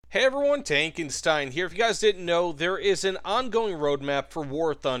Hey everyone, Tankenstein here. If you guys didn't know, there is an ongoing roadmap for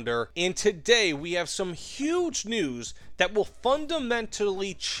War Thunder, and today we have some huge news that will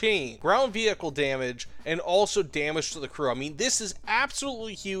fundamentally change ground vehicle damage and also damage to the crew. I mean, this is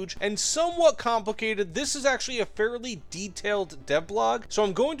absolutely huge and somewhat complicated. This is actually a fairly detailed devlog, so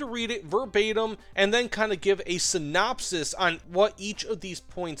I'm going to read it verbatim and then kind of give a synopsis on what each of these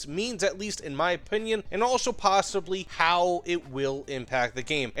points means, at least in my opinion, and also possibly how it will impact the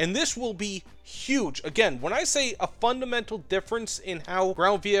game. And this will be huge. Again, when I say a fundamental difference in how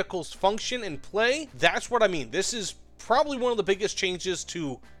ground vehicles function and play, that's what I mean. This is probably one of the biggest changes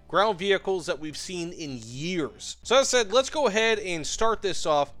to ground vehicles that we've seen in years. So as I said, let's go ahead and start this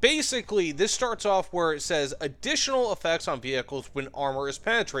off. Basically, this starts off where it says additional effects on vehicles when armor is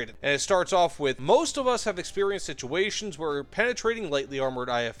penetrated. And it starts off with, most of us have experienced situations where penetrating lightly armored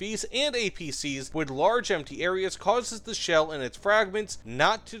IFVs and APCs with large empty areas causes the shell and its fragments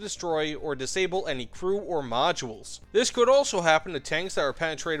not to destroy or disable any crew or modules. This could also happen to tanks that are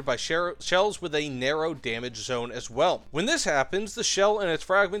penetrated by shells with a narrow damage zone as well. When this happens, the shell and its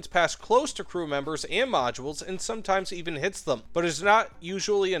fragments pass close to crew members and modules and sometimes even hits them, but is not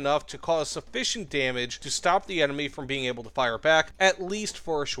usually enough to cause sufficient damage to stop the enemy from being able to fire back, at least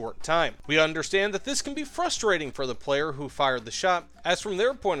for a short time. We understand that this can be frustrating for the player who fired the shot, as from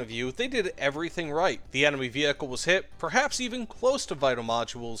their point of view, they did everything right. The enemy vehicle was hit, perhaps even close to vital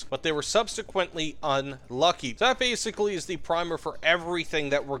modules, but they were subsequently unlucky. So that basically is the primer for everything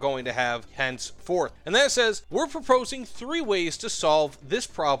that we're going to have henceforth. And that says, we're proposing 3 ways to solve this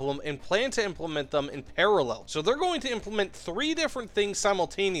problem and plan to implement them in parallel. So they're going to implement 3 different things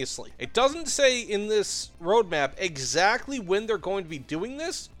simultaneously. It doesn't say in this roadmap exactly when they're going to be doing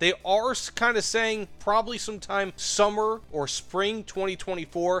this. They are kind of saying probably sometime summer or spring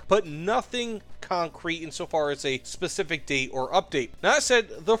 2024, but nothing concrete insofar as a specific date or update. Now, that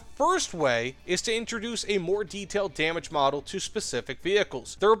said, the first way is to introduce a more detailed damage model to specific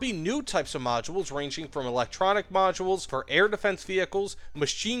vehicles. There will be new types of modules ranging from electronic modules for air defense vehicles,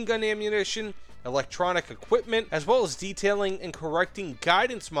 machine gun ammunition, electronic equipment, as well as detailing and correcting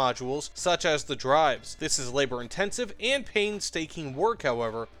guidance modules such as the drives. This is labor intensive and painstaking work,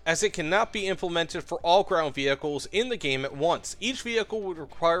 however, as it cannot be implemented for all ground vehicles in the game at once. Each vehicle would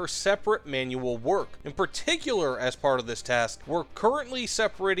require separate manual work. In particular, as part of this task, we're currently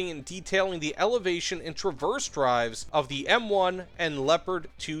separating and detailing the elevation and traverse drives of the M1 and Leopard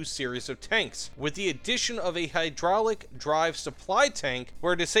 2 series of tanks, with the addition of a hydraulic drive supply tank,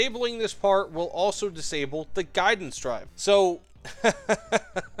 where disabling this part will also disable the guidance drive. So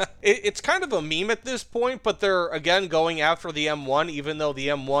it's kind of a meme at this point, but they're again going after the M1, even though the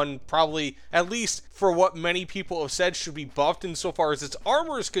M1 probably, at least for what many people have said, should be buffed insofar as its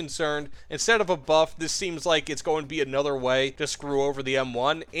armor is concerned. Instead of a buff, this seems like it's going to be another way to screw over the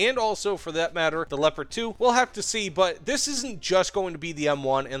M1, and also, for that matter, the Leopard 2. We'll have to see, but this isn't just going to be the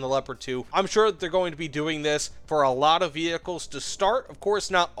M1 and the Leopard 2. I'm sure that they're going to be doing this for a lot of vehicles to start. Of course,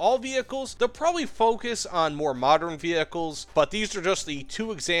 not all vehicles. They'll probably focus on more modern vehicles, but these are just the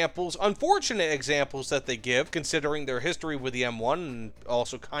 2 examples, unfortunate examples that they give, considering their history with the M1 and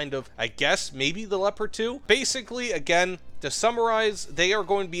also kind of, I guess, maybe the Leopard 2. Basically, again, to summarize, they are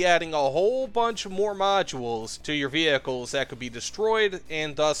going to be adding a whole bunch more modules to your vehicles that could be destroyed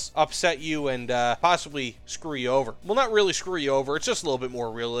and thus upset you and possibly screw you over. Well, not really screw you over, it's just a little bit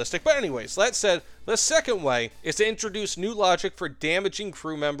more realistic. But anyways, that said, the second way is to introduce new logic for damaging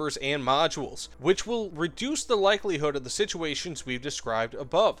crew members and modules, which will reduce the likelihood of the situations we've described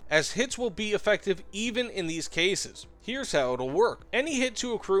above, as hits will be effective even in these cases. Here's how it'll work. Any hit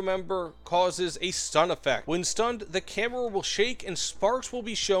to a crew member causes a stun effect. When stunned, the camera will shake and sparks will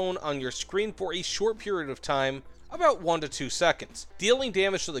be shown on your screen for a short period of time, about 1 to 2 seconds. Dealing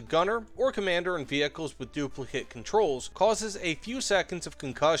damage to the gunner or commander in vehicles with duplicate controls causes a few seconds of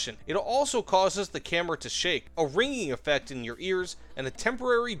concussion. It also causes the camera to shake, a ringing effect in your ears, and a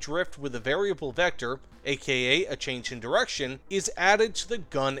temporary drift with a variable vector, aka a change in direction, is added to the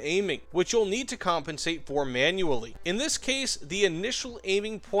gun aiming, which you'll need to compensate for manually. In this case, the initial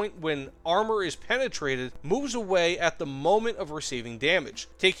aiming point when armor is penetrated moves away at the moment of receiving damage,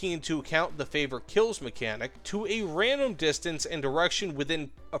 taking into account the favor kills mechanic, to a random distance and direction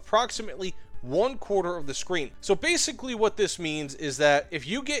within approximately 1/4 of the screen. So basically what this means is that if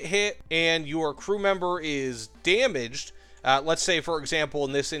you get hit and your crew member is damaged, let's say, for example,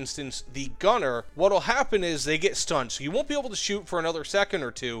 in this instance, the gunner, what'll happen is they get stunned, so you won't be able to shoot for another second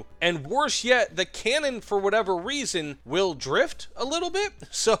or 2, and worse yet, the cannon, for whatever reason, will drift a little bit,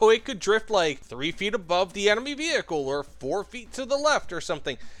 so it could drift like 3 feet above the enemy vehicle, or 4 feet to the left, or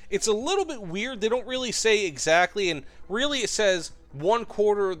something. It's a little bit weird. They don't really say exactly, and really it says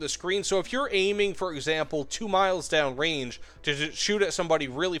 1/4 of the screen. So if you're aiming, for example, 2 miles down range to shoot at somebody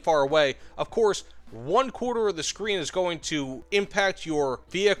really far away, of course, 1/4 of the screen is going to impact your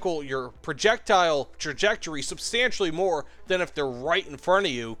vehicle, your projectile trajectory substantially more than if they're right in front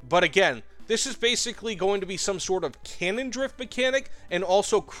of you. But again, this is basically going to be some sort of cannon drift mechanic and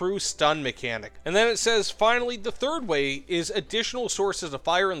also crew stun mechanic. And then it says, finally, the third way is additional sources of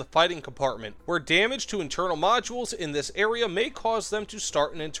fire in the fighting compartment, where damage to internal modules in this area may cause them to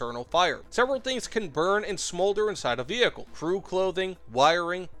start an internal fire. Several things can burn and smolder inside a vehicle: crew clothing,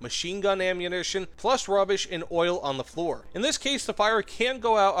 wiring, machine gun ammunition, plus rubbish and oil on the floor. In this case, the fire can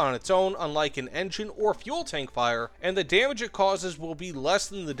go out on its own, unlike an engine or fuel tank fire, and the damage it causes will be less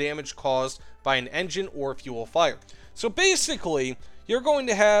than the damage caused by an engine or fuel fire. So basically, you're going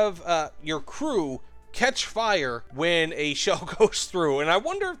to have your crew catch fire when a shell goes through. And I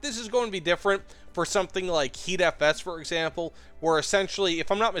wonder if this is going to be different for something like Heat FS, for example, where essentially,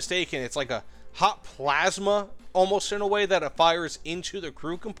 if I'm not mistaken, it's like a hot plasma almost in a way that it fires into the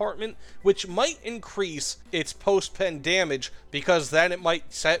crew compartment, which might increase its post-pen damage because then it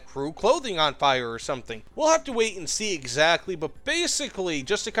might set crew clothing on fire or something. We'll have to wait and see exactly, but basically,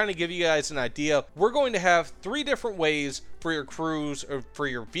 just to kind of give you guys an idea, we're going to have 3 different ways for your crews or for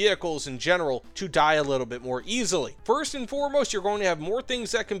your vehicles in general to die a little bit more easily. First and foremost, you're going to have more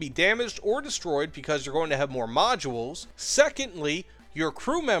things that can be damaged or destroyed because you're going to have more modules. Secondly, your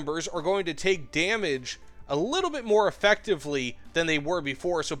crew members are going to take damage a little bit more effectively than they were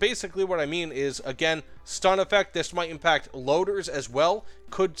before. So basically what I mean is, again, stun effect. This might impact loaders as well.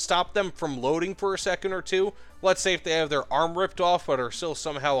 Could stop them from loading for a second or two. Let's say if they have their arm ripped off but are still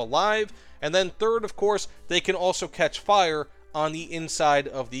somehow alive. And then third, of course, they can also catch fire on the inside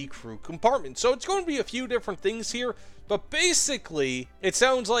of the crew compartment. So it's going to be a few different things here, but basically it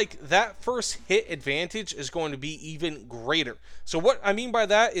sounds like that first hit advantage is going to be even greater. So what I mean by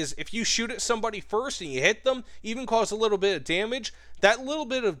that is, if you shoot at somebody first and you hit them, even cause a little bit of damage, that little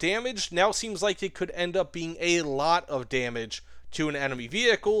bit of damage now seems like it could end up being a lot of damage to an enemy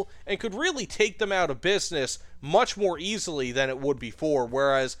vehicle and could really take them out of business much more easily than it would before.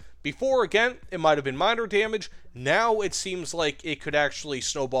 Whereas before, again, it might have been minor damage. Now it seems like it could actually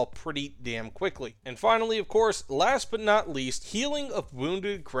snowball pretty damn quickly. And finally, of course, last but not least, healing of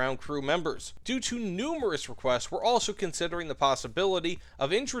wounded ground crew members. Due to numerous requests, we're also considering the possibility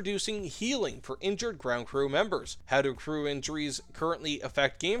of introducing healing for injured ground crew members. How do crew injuries currently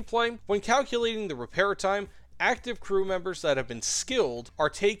affect gameplay? When calculating the repair time, active crew members that have been skilled are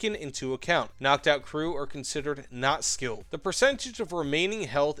taken into account. Knocked out crew are considered not skilled. The percentage of remaining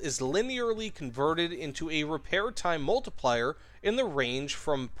health is linearly converted into a repair time multiplier in the range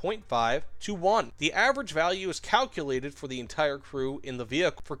from 0.5 to 1. The average value is calculated for the entire crew in the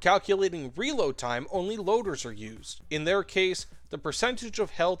vehicle. For calculating reload time, only loaders are used. In their case, the percentage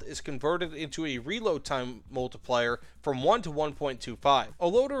of health is converted into a reload time multiplier from 1 to 1.25. A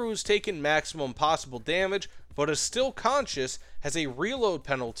loader who's taken maximum possible damage but is still conscious has a reload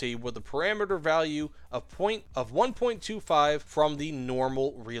penalty with a parameter value of 1.25 from the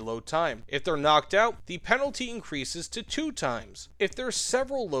normal reload time. If they're knocked out, the penalty increases to 2 times. If there's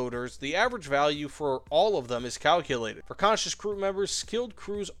several loaders, the average value for all of them is calculated. For conscious crew members, skilled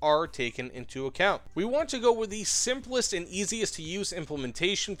crews are taken into account. We want to go with the simplest and easiest to use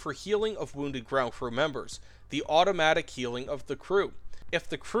implementation for healing of wounded ground crew members: the automatic healing of the crew. If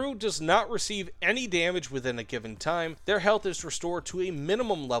the crew does not receive any damage within a given time, their health is restored to a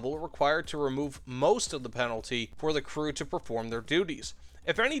minimum level required to remove most of the penalty for the crew to perform their duties.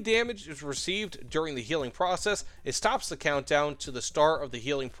 If any damage is received during the healing process, it stops the countdown to the start of the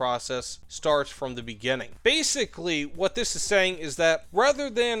healing process starts from the beginning. Basically, what this is saying is that rather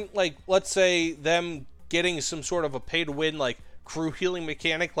than, like, let's say them getting some sort of a pay-to-win, like, crew healing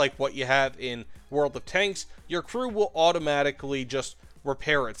mechanic like what you have in World of Tanks, your crew will automatically just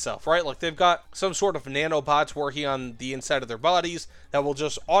repair itself, right? Like, they've got some sort of nanobots working on the inside of their bodies that will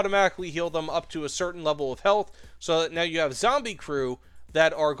just automatically heal them up to a certain level of health, so that now you have zombie crew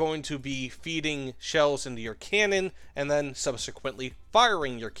that are going to be feeding shells into your cannon and then subsequently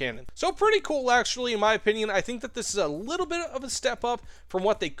firing your cannon. So pretty cool, actually, in my opinion. I think that this is a little bit of a step up from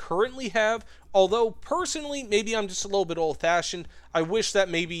what they currently have, although personally, maybe I'm just a little bit old-fashioned. I wish that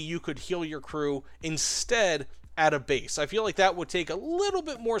maybe you could heal your crew instead at a base. I feel like that would take a little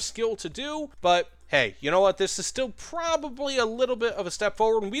bit more skill to do, but hey, you know what? This is still probably a little bit of a step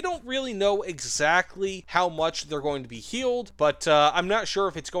forward, and we don't really know exactly how much they're going to be healed, but I'm not sure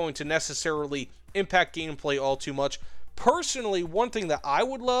if it's going to necessarily impact gameplay all too much. Personally, one thing that I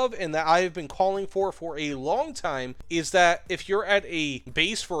would love and that I have been calling for a long time is that if you're at a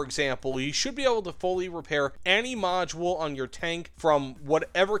base, for example, you should be able to fully repair any module on your tank from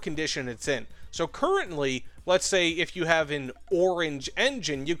whatever condition it's in. So currently, let's say if you have an orange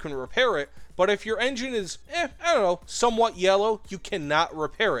engine, you can repair it, but if your engine is, I don't know, somewhat yellow, you cannot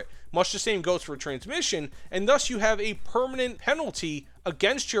repair it. Much the same goes for transmission, and thus you have a permanent penalty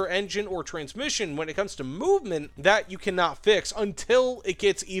against your engine or transmission when it comes to movement that you cannot fix until it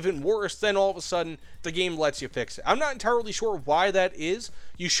gets even worse. Then all of a sudden the game lets you fix it. I'm not entirely sure why that is.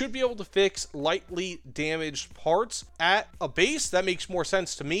 You should be able to fix lightly damaged parts at a base. That makes more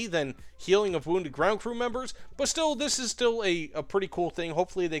sense to me than healing of wounded ground crew members, but still, this is still a pretty cool thing.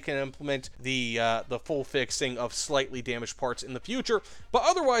 Hopefully they can implement the full fixing of slightly damaged parts in the future. But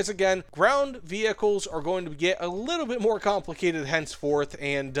otherwise, again, ground vehicles are going to get a little bit more complicated henceforth,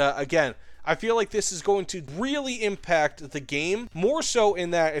 and again, I feel like this is going to really impact the game, more so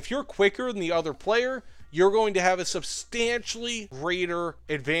in that if you're quicker than the other player, you're going to have a substantially greater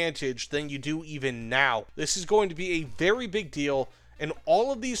advantage than you do even now. This is going to be a very big deal, and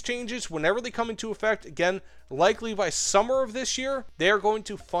all of these changes, whenever they come into effect, again, likely by summer of this year, they are going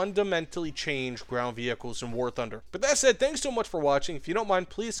to fundamentally change ground vehicles in War Thunder. But that said, thanks so much for watching. If you don't mind,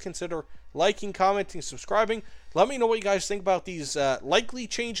 please consider liking, commenting, subscribing. Let me know what you guys think about these likely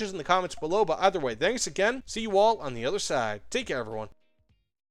changes in the comments below. But either way, thanks again. See you all on the other side. Take care, everyone.